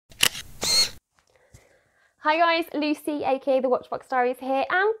Hi guys, Lucy aka the Watchbox Diaries here,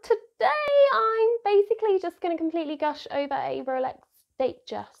 and today I'm basically just going to completely gush over a Rolex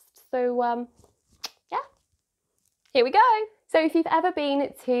Datejust. So yeah, here we go. So if you've ever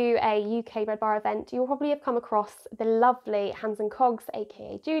been to a UK Red Bar event, you'll probably have come across the lovely Hans and Cogs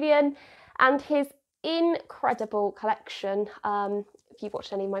aka Julian and his incredible collection. If you've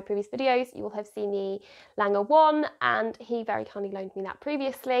watched any of my previous videos, you will have seen the Langer 1, and he very kindly loaned me that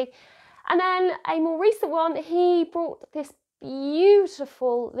previously. And then a more recent one, he brought this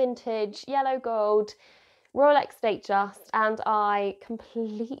beautiful vintage yellow gold Rolex Datejust, and I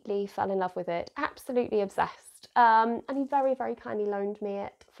completely fell in love with it, absolutely obsessed. And he very, very kindly loaned me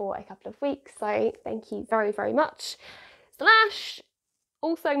it for a couple of weeks, so thank you very, very much. Slash,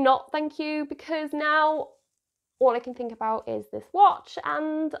 also not thank you, because now all I can think about is this watch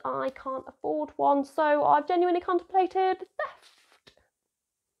and I can't afford one, so I've genuinely contemplated theft.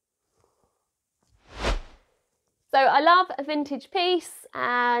 So I love a vintage piece,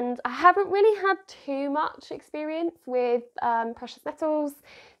 and I haven't really had too much experience with precious metals,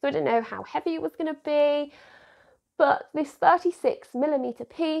 so I didn't know how heavy it was going to be, but this 36mm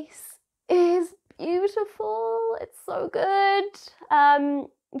piece is beautiful. It's so good.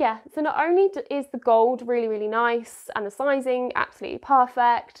 Yeah, so not only is the gold really, really nice and the sizing absolutely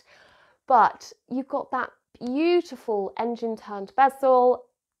perfect, but you've got that beautiful engine turned bezel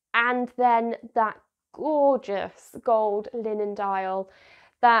and then that gorgeous gold linen dial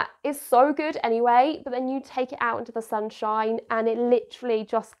that is so good anyway, but then you take it out into the sunshine and it literally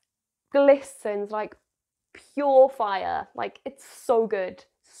just glistens like pure fire. Like, it's so good,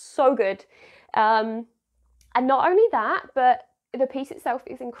 so good. And not only that, but the piece itself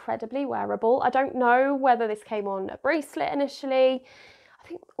is incredibly wearable. I don't know whether this came on a bracelet initially. I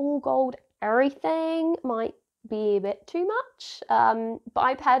think all gold everything might be a bit too much, but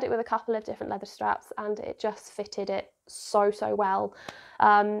I paired it with a couple of different leather straps and it just fitted it so well.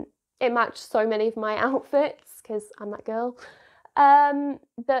 It matched so many of my outfits because I'm that girl,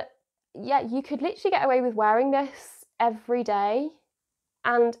 that yeah, you could literally get away with wearing this every day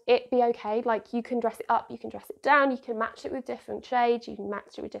and it be okay. Like, you can dress it up, you can dress it down, you can match it with different shades, you can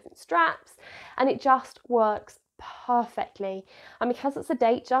match it with different straps, and it just works perfectly. And because it's a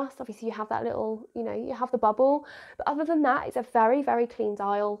Datejust, obviously you have that little, you have the bubble, but other than that, it's a very, very clean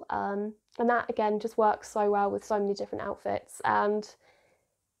dial, and that again just works so well with so many different outfits and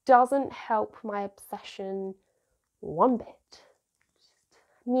doesn't help my obsession one bit.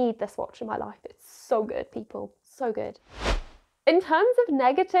 Just need this watch in my life. It's so good, people, so good. In terms of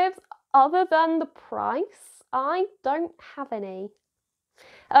negatives, other than the price, I don't have any.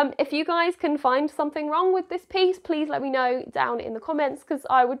 If you guys can find something wrong with this piece, please let me know down in the comments, because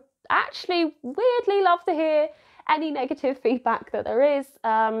I would actually weirdly love to hear any negative feedback that there is,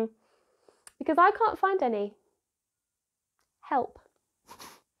 because I can't find any. Help.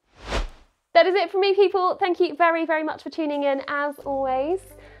 That is it from me, people. Thank you very, very much for tuning in as always.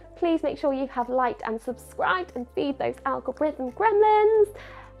 Please make sure you have liked and subscribed and feed those algorithm gremlins.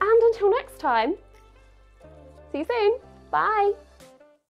 And until next time, see you soon. Bye.